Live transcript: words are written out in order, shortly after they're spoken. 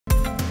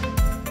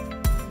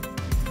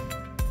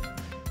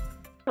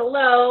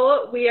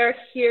Hello, we are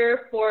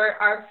here for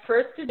our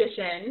first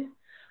edition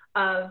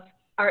of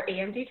our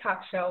AMD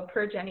talk show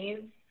per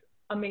Jenny's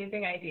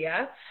amazing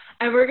idea.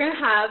 And we're going to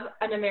have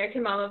an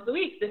American Mom of the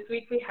Week. This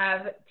week we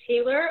have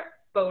Taylor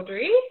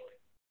Bodrie.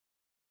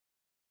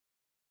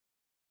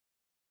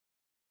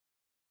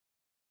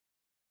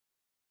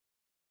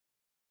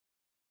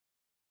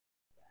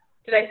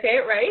 Did I say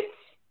it right?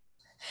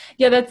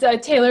 Yeah, that's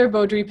Taylor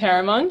Bodrie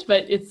Paramound,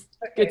 but it's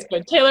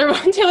good. Taylor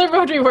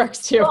Bodrie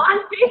works too. Well, on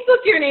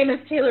Facebook, your name is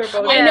Taylor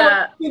Bodrie. I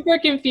know, it's super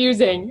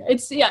confusing.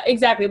 Yeah,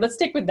 exactly. Let's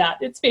stick with that.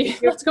 Let's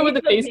go with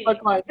the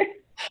Facebook one.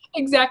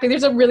 Exactly.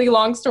 There's a really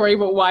long story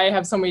about why I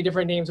have so many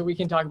different names, but we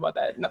can talk about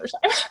that another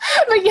time.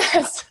 But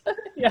yes,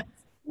 yes.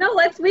 No,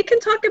 we can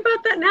talk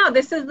about that now.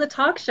 This is the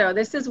talk show.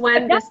 This is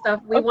when this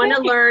stuff, we want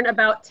to learn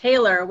about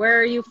Taylor. Where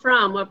are you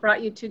from? What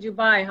brought you to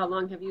Dubai? How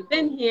long have you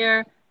been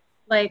here?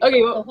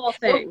 The whole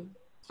thing.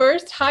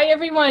 First, hi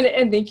everyone,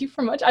 and thank you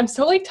so much. I'm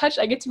so touched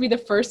I get to be the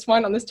first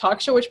one on this talk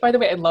show, which by the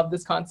way, I love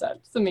this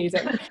concept. It's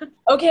amazing.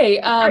 Okay.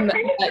 I kind of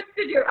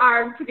twisted your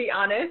arm, to be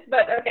honest,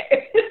 but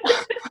okay.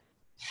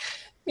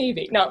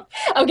 Maybe, no.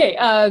 Okay,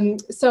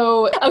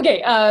 so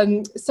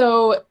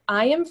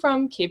I am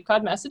from Cape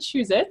Cod,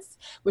 Massachusetts,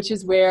 which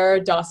is where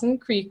Dawson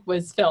Creek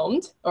was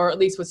filmed, or at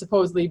least was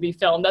supposedly be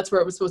filmed. That's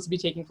where it was supposed to be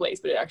taking place,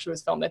 but it actually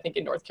was filmed, I think,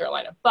 in North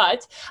Carolina.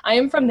 But I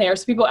am from there,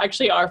 so people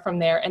actually are from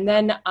there. And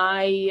then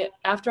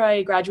after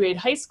I graduated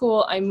high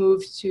school, I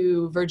moved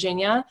to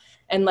Virginia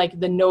and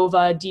the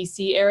Nova,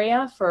 DC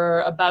area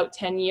for about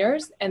 10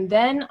 years. And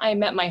then I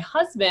met my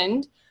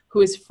husband,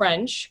 who is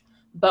French,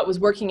 but was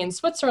working in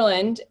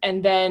Switzerland,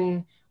 and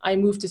then I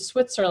moved to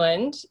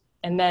Switzerland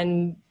and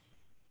then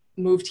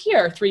moved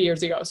here 3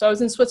 years ago. So I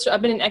was in Switzerland.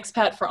 I've been an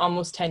expat for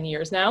almost 10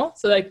 years now.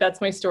 So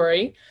that's my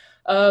story.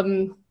 I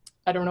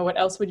don't know what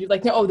else would you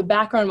like to know. Oh, the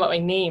background about my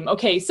name.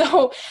 Okay,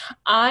 so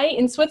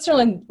in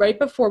Switzerland, right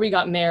before we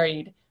got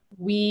married,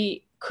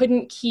 we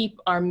couldn't keep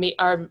our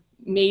maiden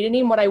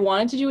name. What I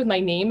wanted to do with my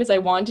name is I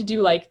wanted to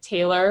do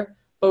Taylor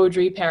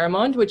Bodrie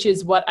Paramound, which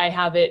is what I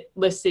have it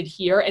listed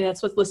here, and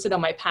that's what's listed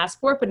on my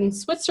passport. But in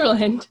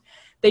Switzerland,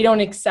 they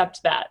don't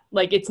accept that.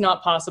 It's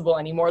not possible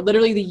anymore.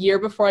 Literally the year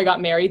before I got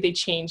married, they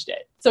changed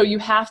it. So you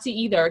have to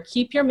either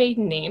keep your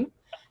maiden name,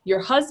 your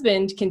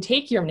husband can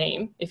take your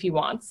name if he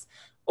wants,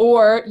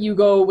 or you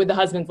go with the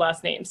husband's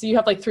last name. So you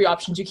have 3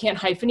 options. You can't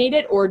hyphenate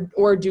it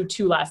or do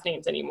 2 last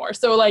names anymore.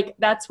 So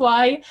that's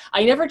why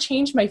I never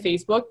changed my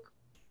Facebook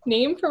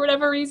name for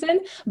whatever reason,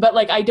 but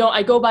I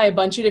go by a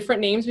bunch of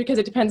different names because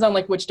it depends on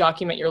which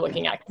document you're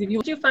looking at. Did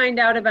you find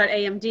out about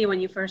AMD when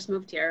you first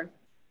moved here?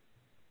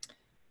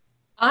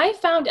 I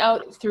found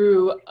out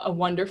through a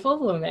wonderful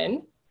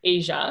woman,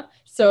 Asia.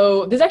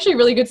 So there's actually a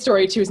really good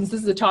story too. Since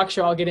this is a talk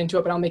show, I'll get into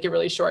it, but I'll make it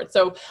really short.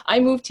 So I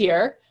moved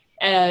here,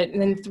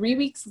 and then 3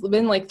 weeks,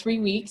 within 3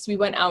 weeks, we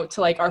went out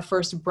to our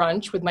first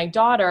brunch with my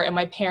daughter, and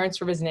my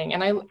parents were visiting,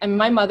 and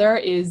my mother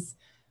is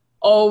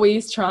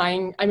always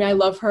trying. I mean, I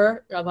love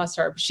her, God bless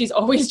her, but she's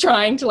always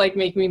trying to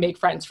make me make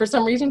friends. For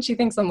some reason, she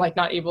thinks I'm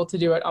not able to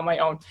do it on my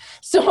own.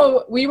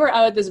 So we were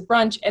out at this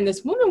brunch, and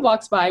this woman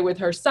walks by with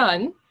her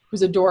son,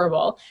 who's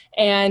adorable.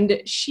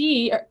 And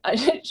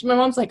my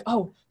mom's like,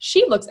 oh,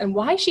 she looks, and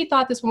why she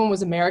thought this woman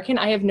was American,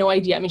 I have no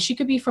idea. I mean, she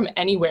could be from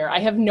anywhere. I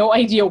have no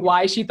idea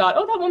why she thought,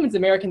 oh, that woman's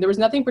American. There was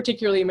nothing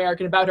particularly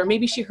American about her.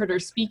 Maybe she heard her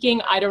speaking.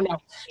 I don't know.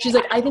 She's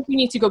like, I think we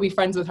need to go be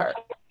friends with her.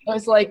 I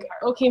was like,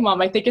 okay,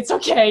 Mom, I think it's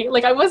okay.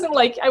 I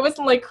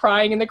wasn't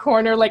crying in the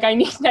corner. I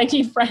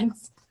need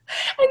friends.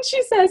 And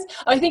she says,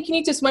 I think you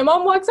need to. So my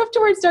mom walks up to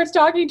her and starts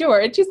talking to her.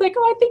 And she's like,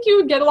 oh, I think you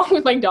would get along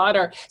with my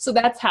daughter. So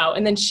that's how.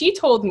 And then she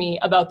told me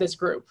about this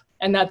group.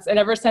 And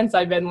ever since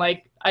I've been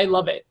I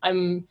love it.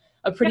 I'm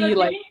a pretty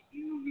Did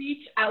you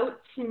reach out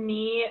to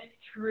me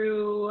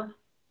through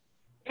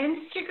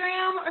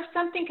Instagram or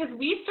something? Because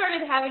we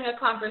started having a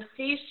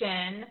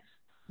conversation.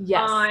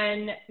 Yes.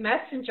 On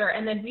Messenger,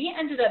 and then we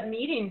ended up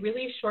meeting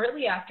really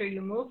shortly after you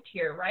moved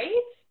here, right?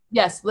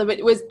 Yes,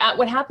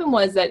 what happened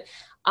was that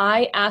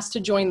I asked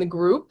to join the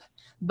group,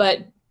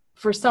 but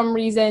for some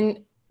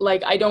reason,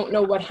 I don't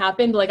know what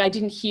happened, I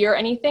didn't hear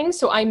anything,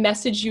 so I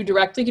messaged you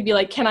directly to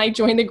be can I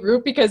join the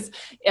group, because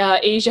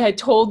Asia had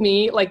told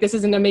me this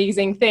is an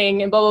amazing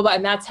thing, and blah, blah, blah,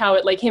 and that's how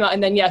it came out,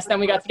 and then then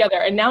we got together,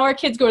 and now our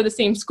kids go to the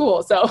same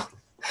school, so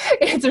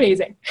it's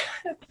amazing.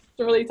 It's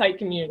a really tight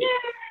community.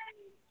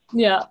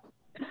 Yeah.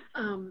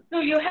 So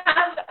you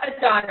have a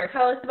daughter.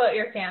 Tell us about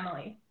your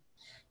family.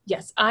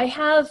 Yes, I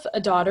have a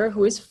daughter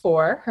who is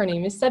 4. Her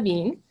name is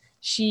Sabine.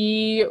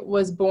 She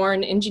was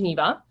born in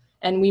Geneva,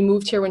 and we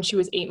moved here when she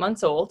was 8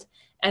 months old.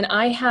 And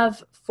I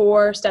have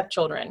 4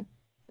 stepchildren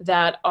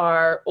that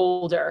are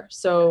older.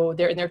 So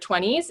they're in their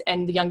 20s,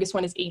 and the youngest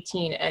one is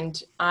 18.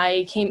 And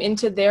I came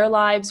into their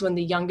lives when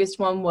the youngest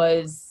one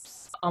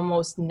was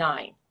almost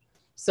 9.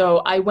 So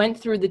I went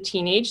through the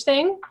teenage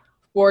thing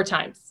 4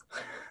 times.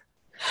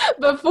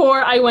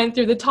 before I went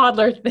through the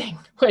toddler thing,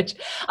 which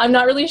I'm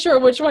not really sure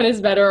which one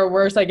is better or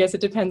worse. I guess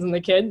it depends on the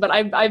kid, but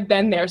I've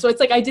been there. So it's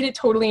like I did it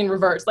totally in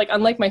reverse. Like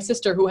unlike my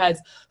sister who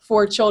has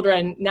 4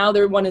 children, now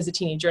one is a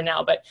teenager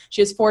now, but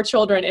she has 4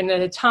 children. And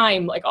at a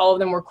time, like all of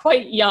them were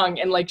quite young,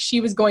 and like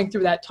she was going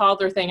through that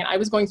toddler thing and I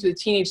was going through the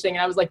teenage thing,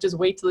 and I was like, just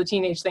wait till the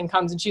teenage thing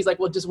comes. And she's like,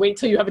 well, just wait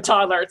till you have a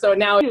toddler. So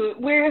now.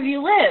 Where have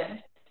you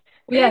lived?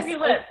 Where have you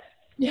lived?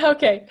 Yeah,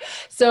 okay.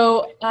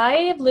 So I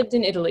have lived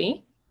in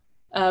Italy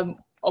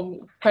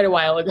quite a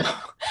while ago.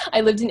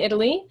 I lived in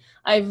Italy.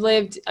 I've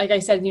lived, like I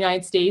said, in the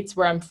United States,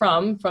 where I'm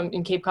from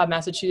in Cape Cod,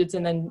 Massachusetts,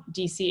 and then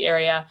DC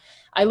area.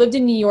 I lived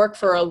in New York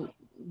for I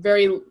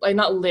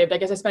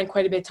guess I spent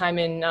quite a bit of time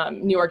in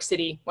New York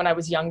City when I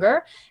was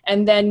younger.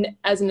 And then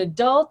as an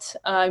adult,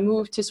 I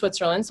moved to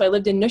Switzerland. So I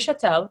lived in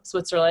Neuchâtel,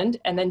 Switzerland,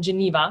 and then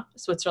Geneva,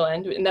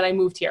 Switzerland. And then I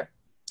moved here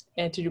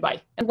to Dubai.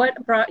 And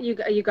what brought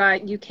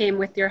you came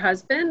with your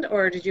husband,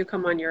 or did you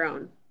come on your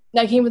own?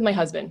 I came with my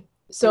husband.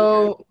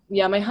 So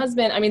yeah, my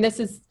husband, I mean, this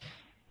is,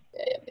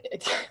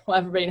 well,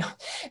 everybody knows.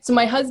 So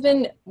my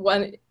husband,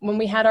 when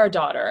we had our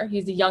daughter,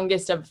 he's the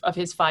youngest of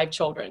his 5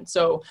 children.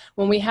 So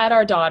when we had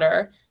our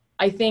daughter,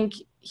 I think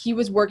he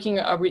was working,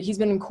 he's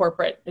been in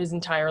corporate his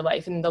entire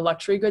life in the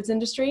luxury goods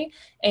industry.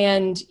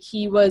 And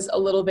he was a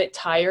little bit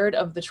tired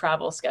of the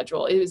travel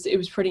schedule. It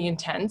was pretty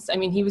intense. I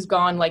mean, he was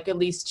gone like at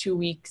least 2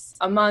 weeks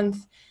a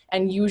month,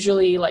 and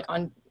usually like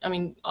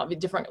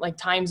different like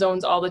time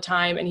zones all the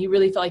time. And he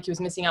really felt like he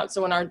was missing out.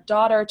 So when our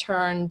daughter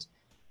turned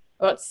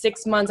about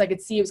 6 months, I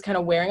could see it was kind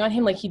of wearing on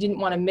him. Like he didn't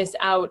want to miss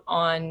out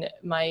on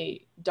my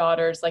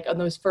daughter's, like on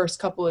those first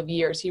couple of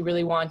years, he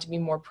really wanted to be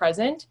more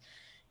present.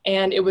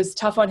 And it was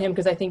tough on him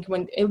because I think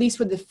at least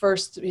with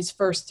his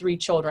first 3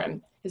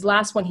 children, his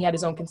last one, he had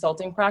his own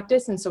consulting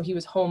practice. And so he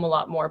was home a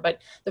lot more,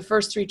 but the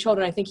first 3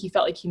 children, I think he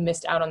felt like he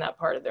missed out on that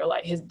part of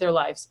their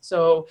lives.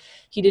 So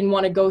he didn't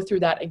want to go through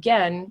that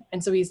again.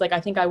 And so he's like,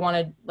 I think I want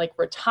to like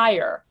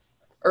retire,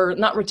 or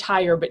not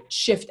retire, but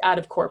shift out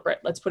of corporate.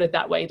 Let's put it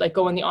that way, like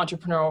go on the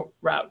entrepreneurial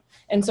route.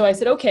 And so I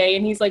said, okay.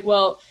 And he's like,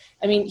 well,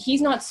 I mean,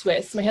 he's not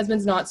Swiss. My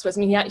husband's not Swiss. I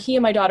mean, he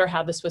and my daughter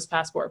have the Swiss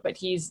passport, but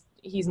he's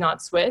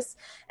not Swiss.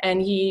 And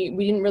we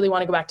didn't really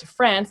want to go back to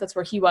France. That's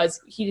where he was.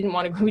 We didn't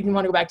want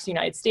to go back to the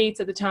United States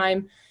at the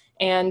time.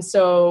 And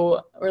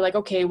so we're like,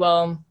 okay,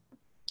 well,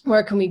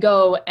 where can we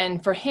go?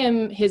 And for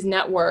him, his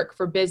network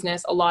for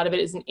business, a lot of it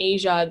is in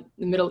Asia,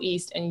 the Middle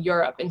East, and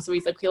Europe. And so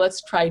he's like, okay,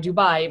 let's try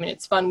Dubai. I mean,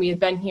 it's fun. We had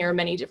been here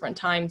many different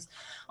times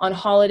on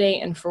holiday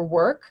and for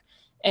work.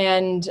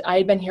 And I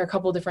had been here a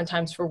couple of different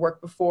times for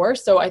work before.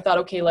 So I thought,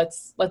 okay,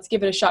 let's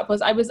give it a shot.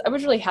 Plus I was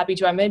really happy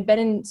to. I had been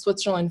in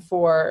Switzerland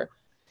for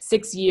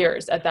 6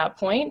 years at that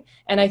point.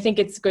 And I think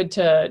I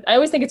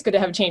always think it's good to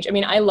have a change. I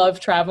mean, I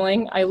love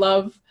traveling. I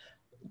love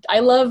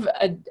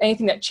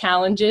anything that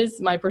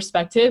challenges my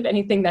perspective,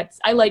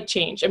 I like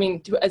change. I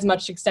mean, to as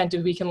much extent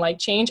as we can like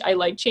change, I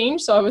like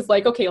change. So I was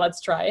like, okay,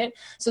 let's try it.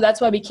 So that's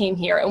why we came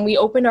here. And we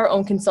opened our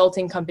own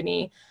consulting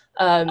company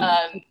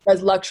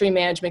as Luxury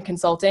Management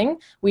Consulting.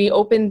 We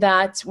opened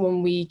that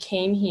when we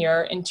came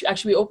here,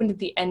 actually we opened at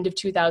the end of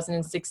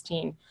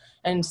 2016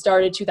 and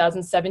started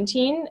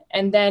 2017.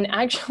 And then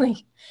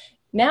actually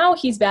now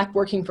he's back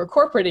working for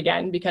corporate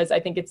again, because I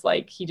think it's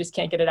like he just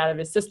can't get it out of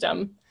his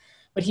system.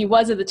 But he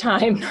was at the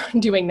time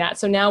doing that.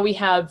 So now we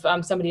have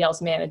somebody else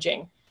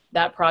managing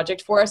that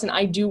project for us. And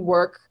I do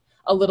work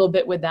a little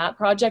bit with that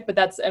project, but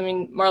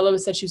Marlo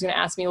said she was going to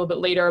ask me a little bit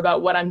later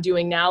about what I'm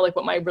doing now, like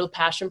what my real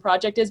passion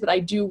project is. But I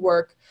do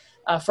work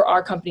for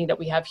our company that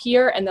we have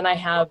here. And then I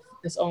have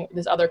this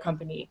other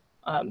company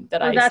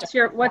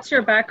What's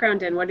your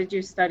background in? What did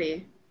you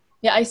study?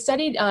 Yeah, I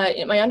studied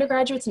my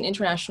undergraduate's in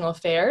international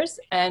affairs,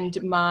 and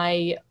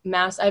I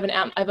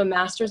have a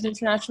master's in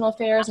international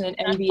affairs and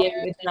an MBA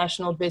in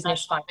international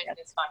business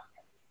finance.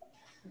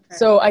 Okay.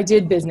 So I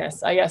did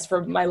business, I guess,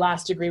 for my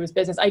last degree was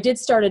business. I did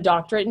start a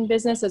doctorate in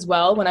business as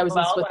well when I was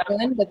in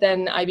Switzerland, but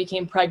then I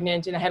became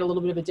pregnant and I had a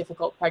little bit of a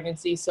difficult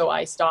pregnancy, so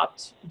I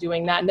stopped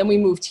doing that. And then we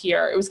moved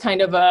here. It was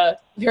kind of a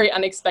very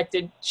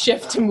unexpected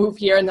shift to move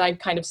here, and then I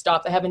kind of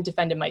stopped. I haven't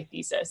defended my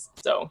thesis,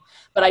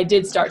 but I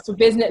did start. So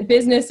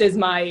business is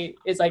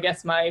I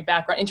guess my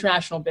background.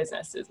 International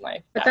business is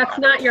my background. But that's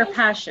not your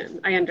passion,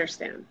 I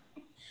understand.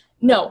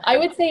 No, I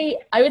would say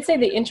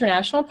the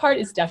international part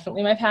is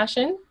definitely my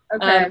passion.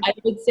 Okay. I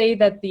would say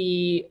that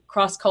the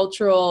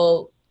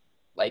cross-cultural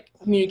like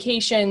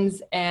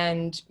communications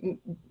and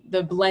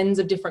the blends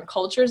of different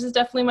cultures is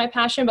definitely my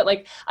passion. But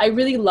like I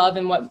really love,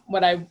 and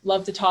what I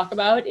love to talk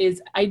about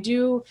is I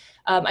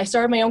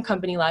started my own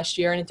company last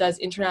year, and it does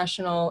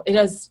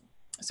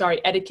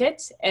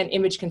etiquette and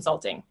image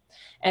consulting.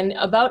 And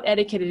about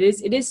etiquette,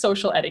 it is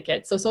social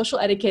etiquette. So social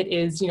etiquette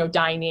is,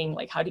 dining,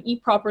 like how to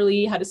eat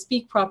properly, how to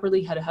speak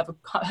properly, how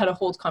to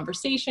hold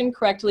conversation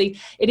correctly.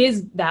 It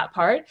is that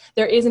part.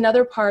 There is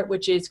another part,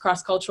 which is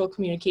cross-cultural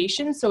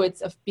communication. So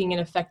it's being an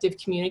effective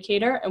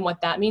communicator and what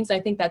that means. I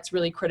think that's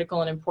really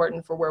critical and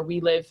important for where we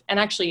live, and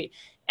actually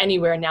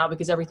anywhere now,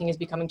 because everything is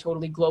becoming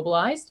totally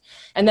globalized.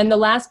 And then the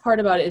last part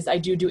about it is I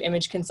do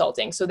image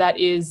consulting. So that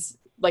is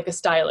like a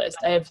stylist.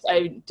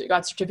 I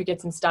got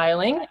certificates in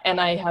styling,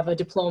 and I have a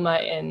diploma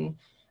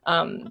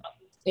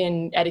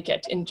in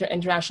etiquette,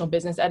 international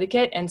business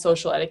etiquette and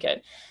social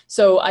etiquette.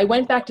 So I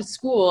went back to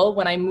school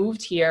when I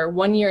moved here.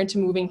 1 year into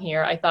moving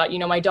here, I thought, you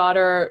know, my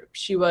daughter,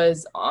 she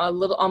was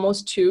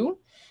almost 2,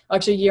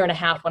 actually a year and a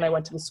half when I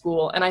went to the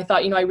school. And I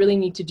thought, you know, I really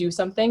need to do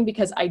something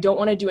because I don't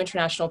want to do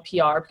international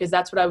PR, because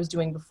that's what I was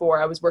doing before.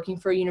 I was working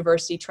for a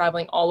university,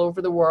 traveling all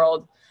over the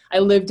world. I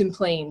lived in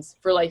planes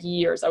for like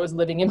years. I was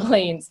living in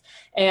planes.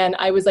 And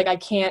I was like, I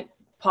can't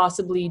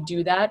possibly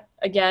do that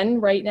again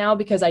right now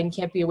because I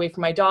can't be away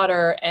from my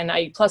daughter. And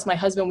plus my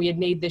husband, we had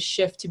made this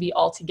shift to be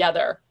all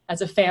together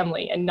as a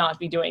family and not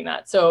be doing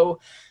that. So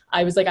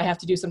I was like, I have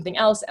to do something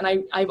else. And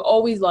I've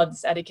always loved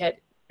this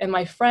etiquette. And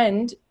my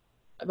friend,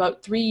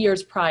 about 3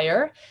 years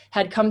prior,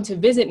 had come to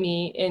visit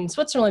me in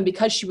Switzerland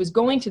because she was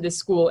going to this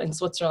school in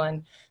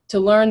Switzerland to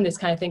learn this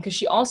kind of thing, because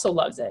she also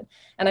loves it.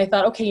 And I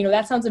thought, okay, you know,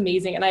 that sounds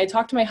amazing. And I had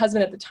talked to my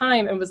husband at the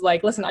time and was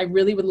like, listen, I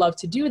really would love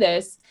to do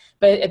this.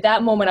 But at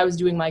that moment I was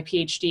doing my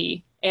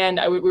PhD, and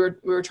we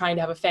were trying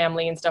to have a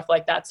family and stuff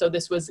like that. So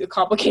this was a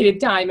complicated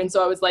time. And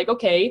so I was like,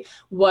 okay,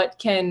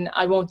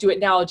 I won't do it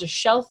now. I'll just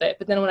shelf it.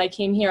 But then when I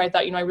came here, I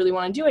thought, you know, I really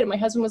want to do it. And my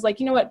husband was like,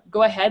 you know what,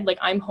 go ahead. Like,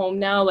 I'm home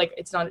now. Like,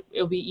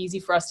 it'll be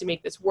easy for us to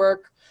make this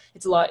work.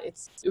 It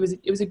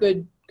was a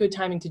good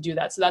timing to do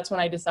that. So that's when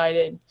I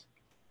decided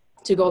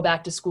to go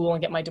back to school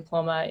and get my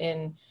diploma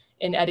in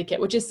etiquette,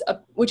 which is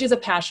a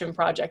passion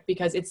project,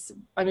 because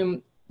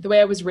the way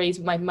I was raised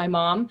with my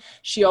mom,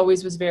 she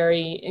always was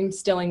very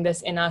instilling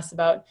this in us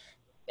about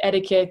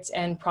etiquette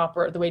and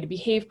the way to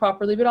behave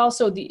properly, but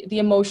also the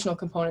emotional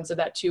components of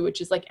that too,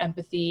 which is like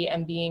empathy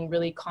and being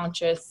really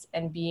conscious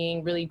and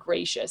being really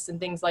gracious and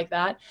things like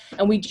that.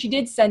 And she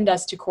did send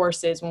us to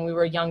courses when we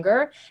were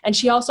younger, and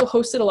she also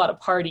hosted a lot of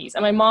parties.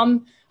 And my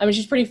mom,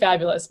 she's pretty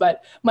fabulous,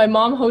 but my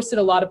mom hosted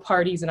a lot of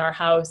parties in our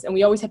house, and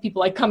we always had people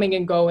like coming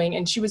and going,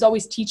 and she was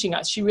always teaching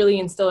us. She really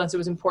instilled us. It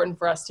was important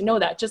for us to know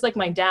that. Just like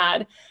my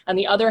dad, on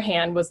the other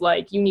hand, was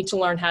like, you need to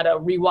learn how to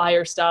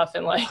rewire stuff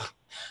and like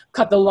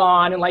cut the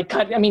lawn and like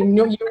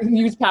you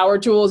use power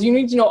tools. You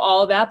need to know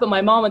all of that. But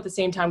my mom at the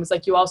same time was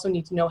like, you also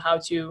need to know how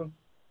to,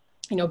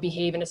 you know,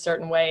 behave in a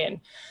certain way. And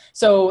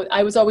so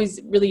I was always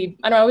really,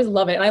 I always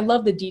love it. And I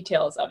love the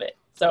details of it.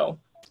 So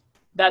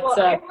that's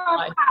I love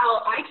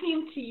how I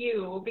came to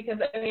you, because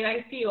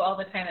I see you all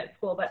the time at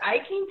school, but I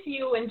came to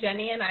you when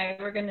Jenny and I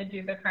were going to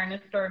do the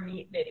Carnivore Store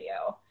meat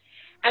video.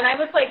 And I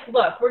was like,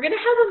 look, we're going to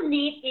have a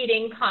meat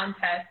eating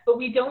contest, but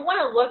we don't want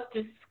to look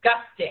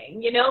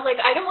disgusting, you know? Like,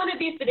 I don't want to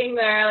be sitting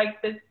there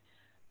like this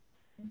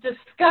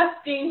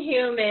disgusting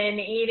human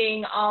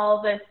eating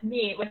all this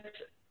meat, which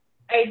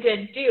I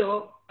did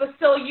do. But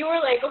so you were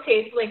like,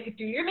 okay, so like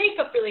do your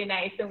makeup really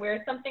nice and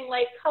wear something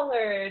like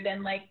colored,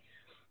 and like,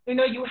 you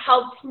know, you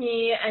helped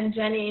me and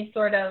Jenny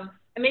sort of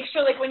make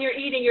sure like when you're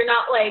eating, you're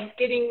not like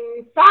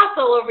getting sauce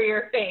all over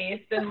your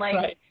face, and like,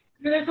 right.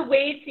 There's a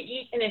way to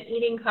eat in an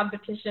eating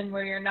competition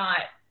where you're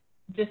not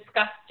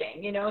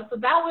disgusting, you know? So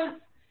that was,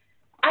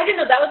 I don't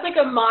know, that was like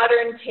a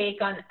modern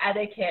take on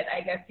etiquette,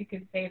 I guess you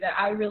could say, that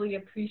I really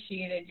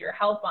appreciated your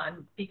help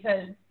on,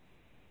 because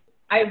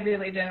I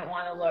really didn't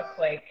want to look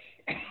like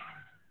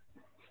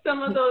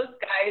some of those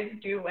guys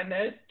do when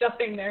they're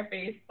stuffing their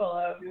face full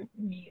of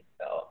meat.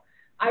 So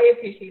I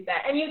appreciate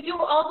that. And you do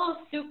all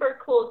those super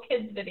cool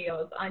kids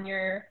videos on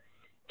your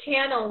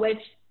channel,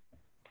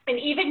 and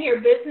even your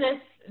business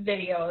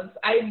videos,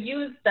 I've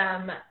used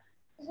them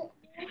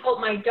to help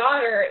my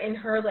daughter in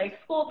her like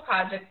school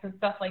projects and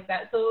stuff like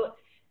that. So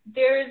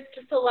there's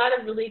just a lot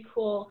of really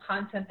cool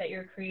content that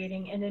you're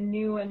creating in a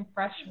new and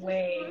fresh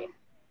way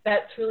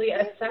that's really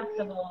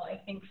accessible, I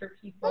think, for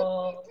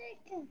people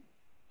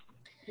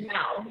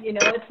now. You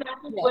know, it's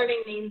not just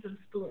learning names of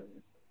spoons.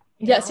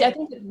 Yes, yeah, I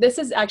think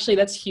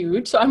that's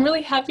huge. So I'm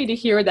really happy to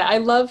hear that. I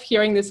love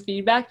hearing this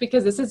feedback,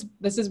 because this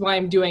is why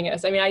I'm doing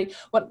this. I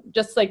want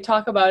just like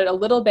talk about it a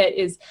little bit,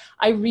 is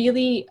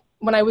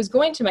when I was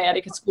going to my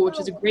etiquette school, which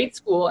is a great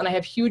school, and I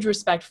have huge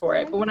respect for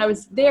it. But when I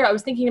was there, I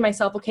was thinking to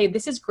myself, okay,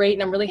 this is great,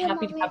 and I'm really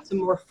happy to have some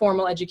more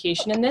formal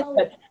education in this,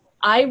 but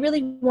I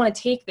really want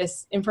to take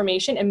this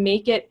information and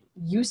make it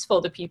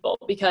useful to people,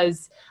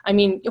 because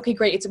okay,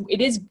 great,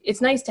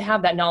 it's nice to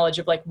have that knowledge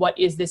of like, what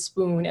is this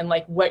spoon and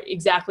like what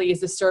exactly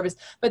is this service,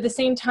 but at the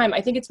same time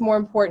I think it's more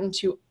important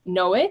to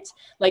know it,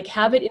 like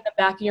have it in the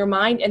back of your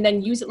mind, and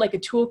then use it like a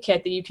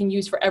toolkit that you can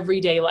use for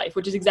everyday life,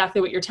 which is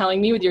exactly what you're telling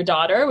me with your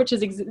daughter, which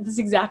is this is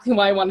exactly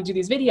why I want to do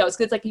these videos, because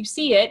it's like you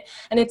see it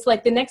and it's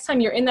like the next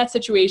time you're in that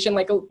situation,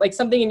 like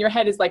something in your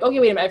head is like, okay,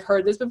 wait a minute, I've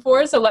heard this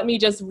before, so let me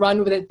just run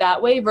with it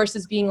that way,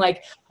 versus being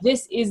like,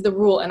 this is the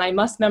rule and I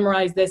must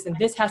memorize this, and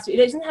it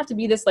doesn't have to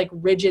be this like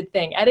rigid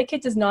thing.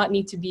 Etiquette does not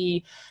need to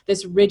be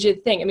this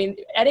rigid thing.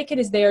 Etiquette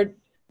is there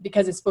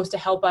because it's supposed to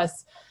help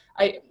us.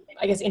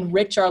 I guess,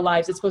 enrich our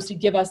lives. It's supposed to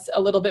give us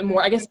a little bit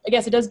more, I guess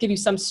it does give you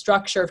some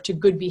structure to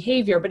good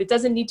behavior, but it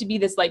doesn't need to be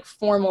this like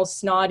formal,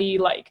 snotty,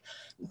 like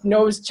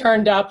nose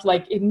turned up,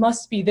 like it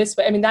must be this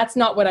way. I mean, that's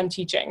not what I'm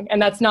teaching.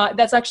 And that's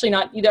actually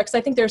not either, because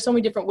I think there are so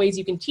many different ways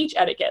you can teach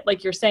etiquette.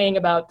 Like you're saying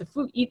about the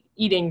food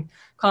eating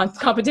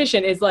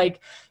competition is like,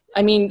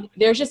 I mean,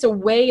 there's just a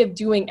way of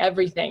doing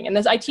everything. And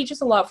I teach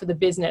this a lot for the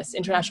business,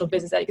 international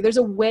business etiquette. There's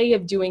a way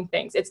of doing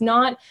things. It's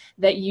not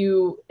that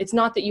you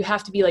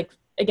have to be like,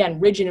 again,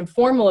 rigid and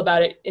formal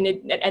about it. And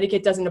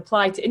etiquette doesn't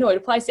apply to, it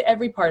applies to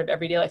every part of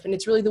everyday life. And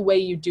it's really the way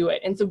you do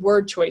it. And it's the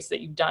word choice that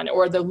you've done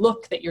or the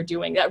look that you're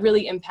doing that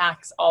really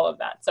impacts all of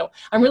that. So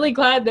I'm really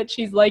glad that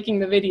she's liking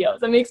the videos.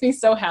 That makes me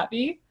so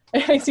happy.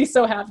 It makes me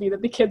so happy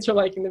that the kids are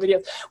liking the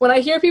videos. When I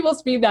hear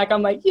people's feedback,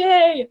 I'm like,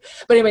 yay.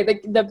 But anyway,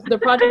 the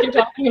project you're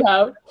talking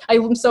about,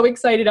 I'm so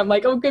excited. I'm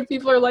like, oh, good,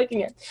 people are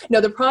liking it.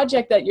 No, the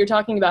project that you're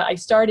talking about, I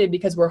started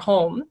because we're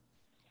home.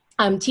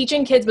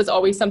 Teaching kids was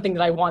always something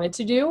that I wanted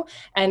to do.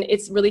 And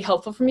it's really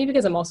helpful for me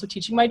because I'm also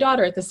teaching my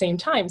daughter at the same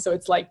time. So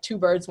it's like 2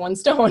 birds, 1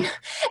 stone.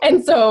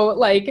 And so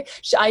like,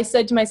 I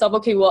said to myself,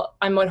 okay, well,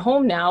 I'm at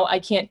home now. I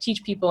can't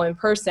teach people in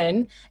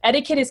person.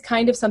 Etiquette is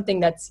kind of something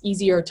that's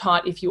easier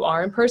taught if you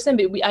are in person,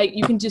 but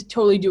you can just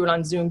totally do it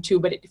on Zoom too.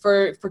 But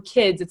for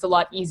kids, it's a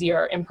lot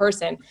easier in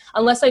person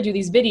unless I do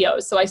these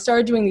videos. So I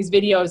started doing these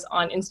videos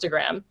on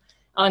Instagram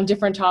on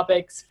different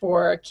topics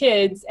for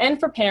kids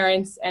and for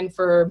parents and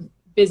for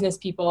business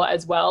people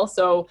as well.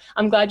 So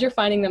I'm glad you're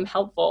finding them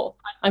helpful.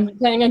 I'm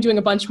planning on doing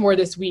a bunch more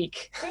this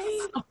week.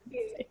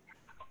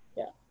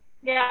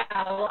 Yeah,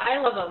 well, I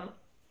love them.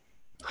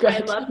 Good. I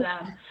love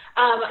them.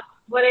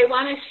 What I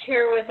want to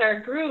share with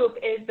our group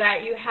is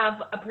that you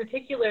have a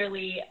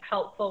particularly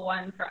helpful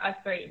one for us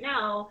right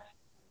now,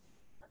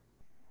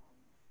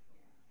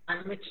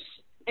 which,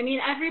 I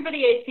mean,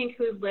 everybody I think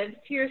who lives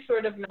here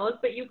sort of knows,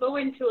 but you go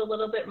into a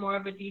little bit more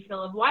of a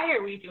detail of why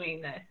are we doing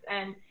this?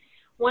 And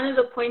one of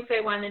the points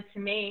I wanted to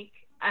make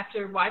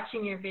after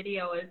watching your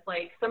video is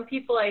like, some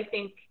people I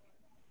think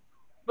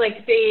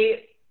like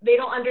they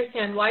don't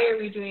understand why are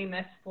we doing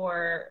this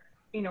for,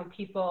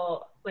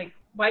 people, like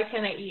why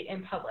can't I eat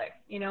in public,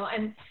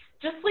 and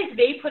just like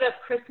they put up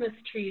Christmas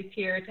trees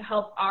here to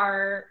help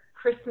our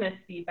Christmas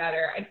be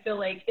better. I feel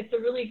like it's a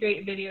really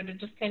great video to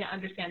just kind of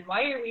understand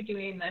why are we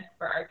doing this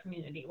for our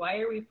community? Why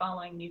are we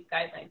following these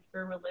guidelines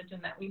for a religion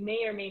that we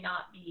may or may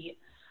not be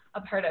a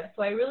part of?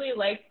 So I really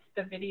liked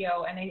the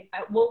video, and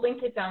I will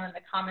link it down in the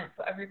comments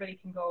so everybody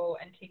can go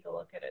and take a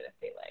look at it if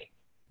they like.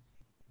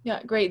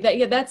 Yeah, great.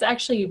 That's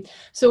actually,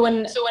 so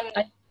when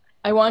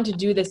I wanted to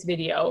do this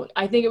video,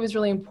 I think it was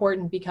really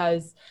important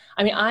because,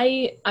 I mean,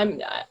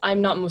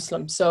 I'm not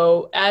Muslim.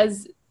 So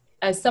as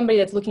somebody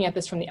that's looking at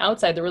this from the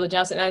outside, the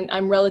religion, and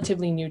I'm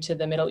relatively new to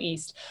the Middle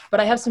East, but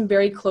I have some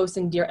very close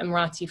and dear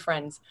Emirati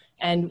friends,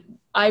 and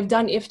I've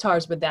done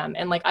iftars with them,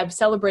 and like I've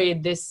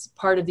celebrated this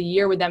part of the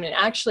year with them, and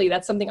actually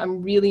that's something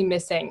I'm really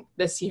missing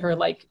this year,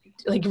 like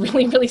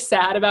really, really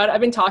sad about it.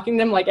 I've been talking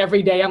to them like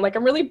every day. I'm like,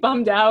 I'm really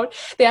bummed out.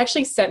 They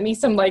actually sent me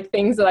some like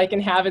things that I can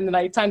have in the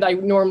nighttime that I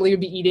normally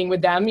would be eating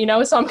with them,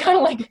 so I'm kind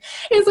of like,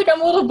 it's like,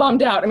 I'm a little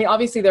bummed out. I mean,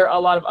 obviously there are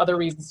a lot of other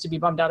reasons to be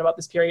bummed out about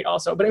this period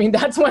also, but I mean,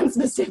 that's one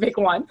specific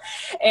one.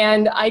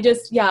 And I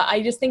just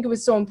think it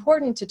was so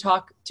important to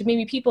talk to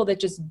maybe people that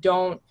just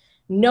don't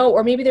know,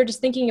 or maybe they're just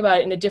thinking about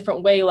it in a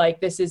different way,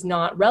 like this is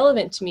not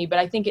relevant to me, but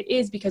I think it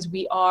is because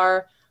we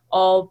are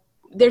all,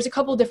 there's a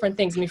couple different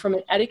things. I mean, from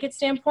an etiquette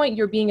standpoint,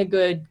 you're being a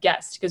good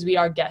guest because we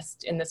are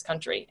guests in this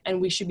country,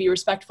 and we should be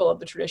respectful of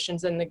the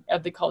traditions and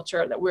of the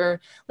culture that we're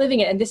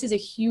living in. And this is a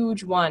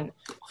huge one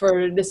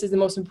this is the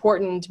most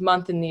important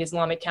month in the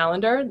Islamic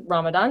calendar,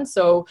 Ramadan.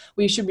 So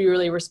we should be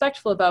really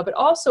respectful about, but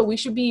also we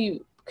should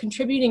be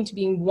contributing to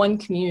being one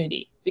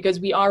community,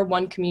 because we are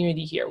one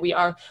community here.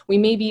 We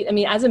may be, I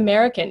mean, as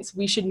Americans,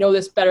 we should know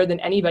this better than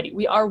anybody.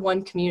 We are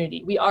one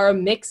community. We are a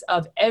mix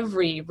of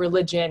every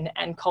religion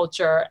and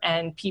culture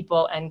and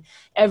people and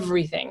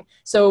everything.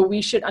 So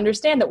we should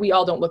understand that we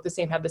all don't look the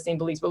same, have the same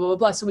beliefs, blah, blah, blah,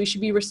 blah. So we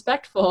should be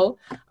respectful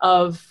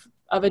of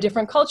a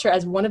different culture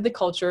as one of the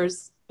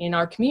cultures in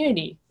our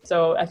community.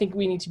 So I think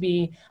we need to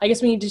be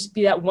just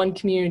be that one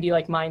community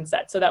like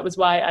mindset. So that was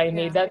why I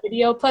made that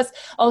video. Plus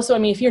also, I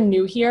mean, if you're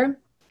new here,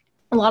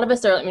 a lot of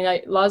us are, I mean,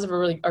 a lot of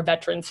us are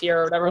veterans here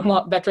or whatever,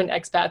 veteran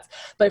expats.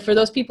 But for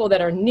those people that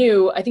are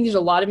new, I think there's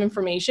a lot of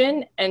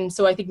information. And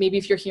so I think maybe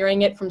if you're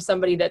hearing it from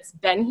somebody that's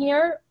been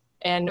here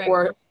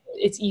or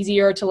it's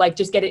easier to like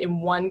just get it in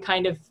one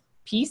kind of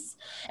piece.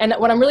 And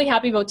what I'm really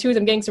happy about too is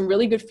I'm getting some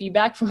really good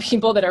feedback from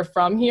people that are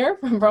from here,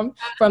 from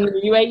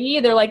the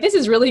UAE. They're like, this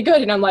is really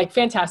good. And I'm like,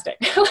 fantastic.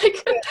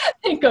 Like,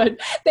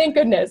 thank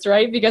goodness,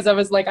 right? Because I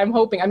was like, I'm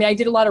hoping, I mean, I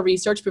did a lot of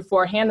research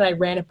beforehand and I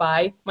ran it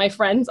by my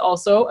friends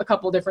also a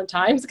couple different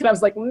times because I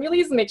was like,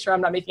 really make sure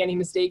I'm not making any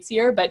mistakes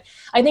here, but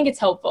I think it's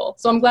helpful.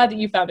 So I'm glad that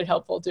you found it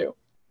helpful too.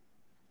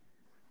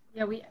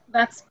 Yeah,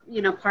 that's,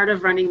 part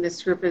of running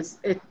this group is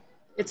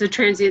it's a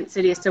transient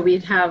city. So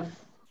we'd have,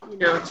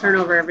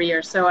 turnover every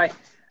year. So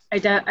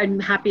I'm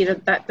happy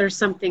that there's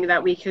something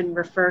that we can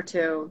refer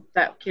to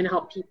that can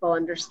help people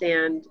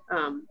understand,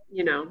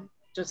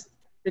 just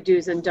the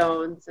do's and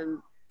don'ts and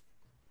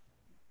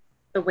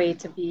the way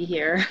to be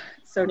here,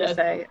 so to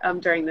say,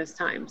 during this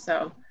time.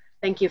 So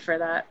thank you for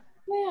that.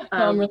 Yeah,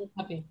 no, I'm really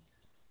happy.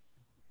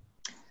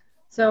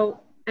 So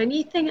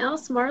anything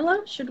else,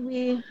 Marla? Should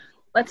we,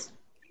 I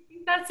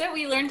think that's it.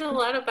 We learned a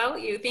lot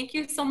about you. Thank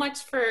you so much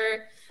for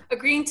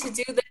agreeing to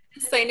do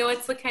this. I know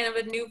it's kind of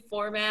a new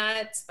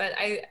format, but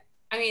I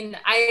mean,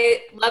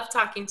 I love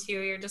talking to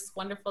you. You're just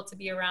wonderful to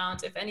be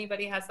around. If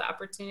anybody has the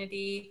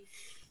opportunity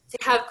to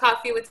have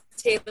coffee with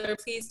Taylor,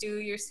 please do.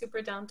 You're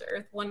super down to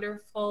earth,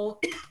 wonderful.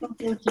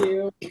 Thank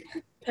you.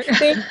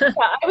 Thank you.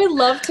 I would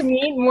love to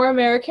meet more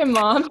American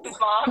moms.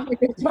 I'm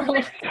just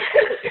gonna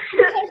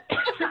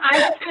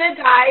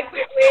die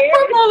quickly.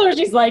 Poor Marlo,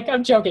 she's like,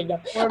 I'm joking. No.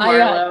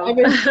 I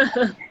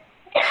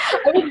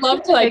would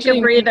love to take a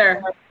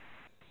breather.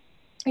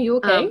 Are you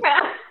okay?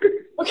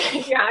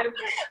 Okay. Yeah.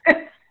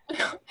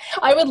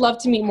 I would love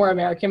to meet more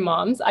American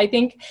moms. I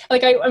think,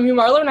 like, I mean,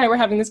 Marlo and I were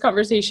having this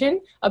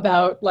conversation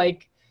about,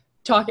 like,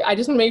 I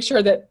just want to make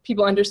sure that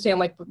people understand,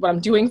 like, what I'm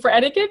doing for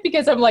etiquette,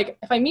 because I'm like,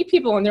 if I meet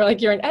people and they're like,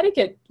 you're an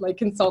etiquette, like,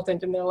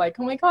 consultant, and they're like,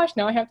 oh my gosh,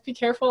 now I have to be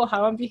careful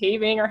how I'm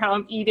behaving or how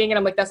I'm eating. And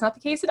I'm like, that's not the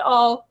case at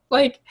all.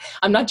 Like,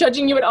 I'm not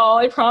judging you at all,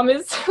 I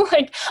promise.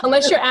 Like,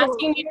 unless you're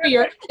asking me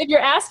if you're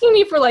asking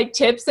me for, like,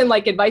 tips and,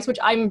 like, advice, which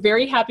I'm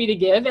very happy to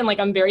give, and, like,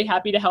 I'm very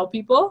happy to help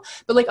people.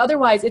 But, like,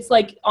 otherwise it's,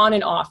 like, on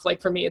and off.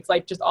 Like, for me, it's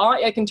like just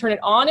on. I can turn it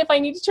on if I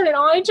need to turn it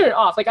on, and turn it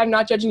off. Like, I'm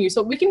not judging you.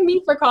 So we can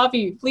meet for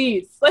coffee,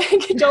 please.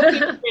 Like, don't be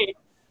afraid.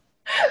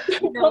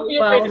 No,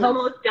 you're the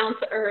most down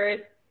to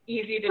earth,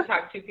 easy to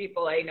talk to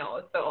people I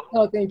know. So.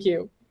 Oh, thank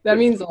you. That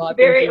means a lot.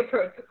 Very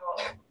approachable.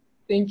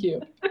 Thank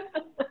you.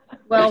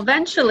 Well,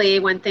 eventually,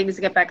 when things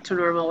get back to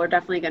normal, we're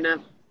definitely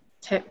gonna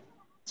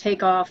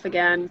take off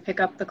again, pick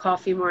up the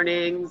coffee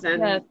mornings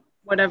and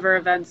whatever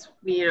events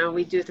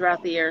we do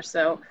throughout the year.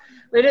 So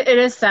it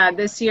is sad.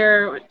 This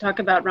year, talk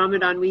about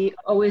Ramadan, we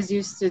always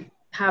used to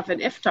have an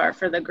iftar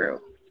for the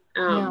group,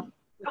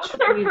 which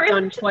we've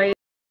done twice.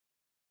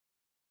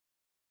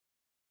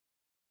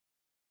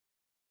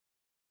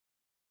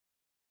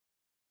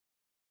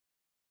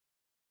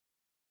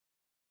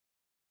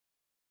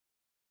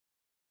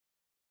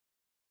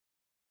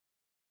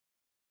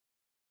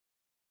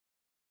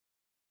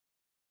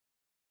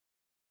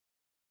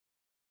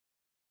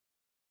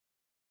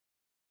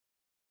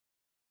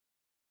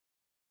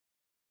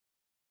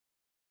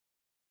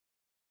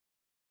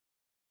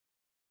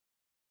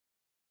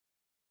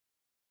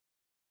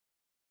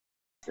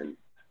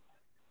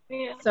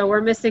 So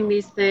we're missing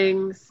these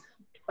things,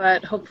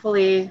 but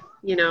hopefully,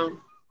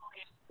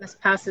 this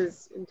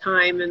passes in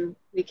time and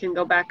we can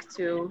go back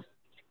to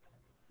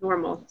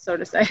normal, so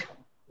to say.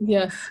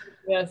 Yes,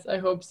 I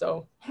hope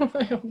so.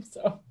 I hope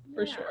so,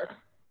 for sure.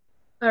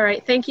 All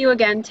right, thank you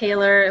again,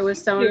 Taylor. It was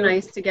so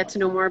nice to get to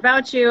know more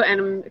about you, and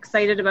I'm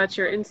excited about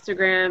your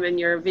Instagram and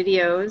your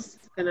videos.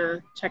 I'm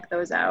gonna check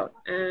those out.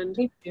 And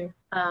thank you.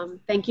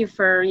 Thank you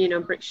for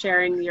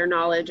sharing your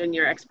knowledge and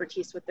your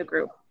expertise with the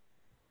group.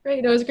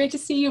 Great. It was great to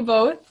see you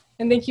both,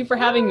 and thank you for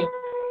having me.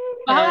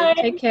 Bye.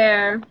 Take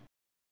care.